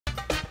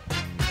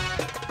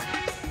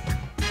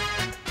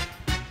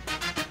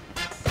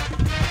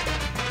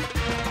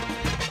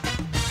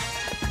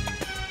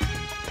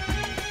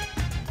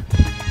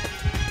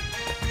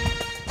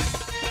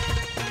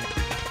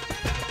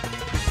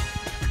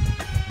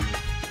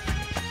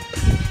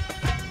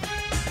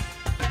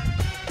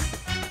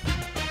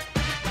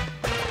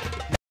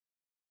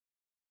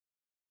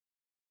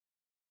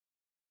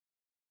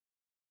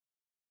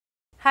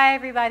Hi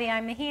everybody,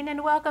 I'm Mahin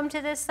and welcome to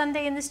this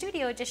Sunday in the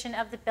Studio edition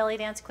of the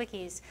Bellydance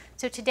Quickies.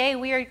 So today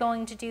we are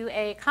going to do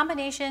a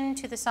combination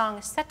to the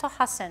song Seto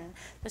Hosen.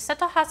 The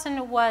Seto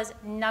Hosen was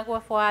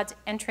Nagwa Fuad's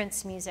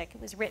entrance music.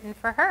 It was written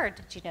for her.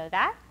 Did you know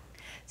that?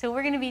 So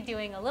we're going to be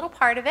doing a little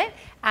part of it,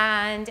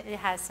 and it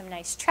has some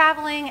nice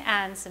traveling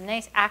and some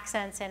nice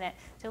accents in it.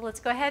 So let's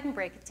go ahead and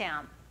break it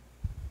down.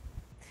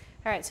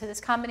 All right, so this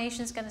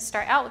combination is going to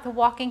start out with a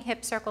walking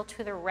hip circle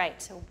to the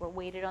right. So we're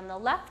weighted on the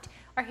left.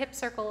 Our hip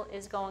circle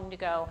is going to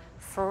go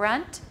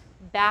front,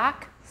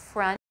 back,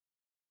 front.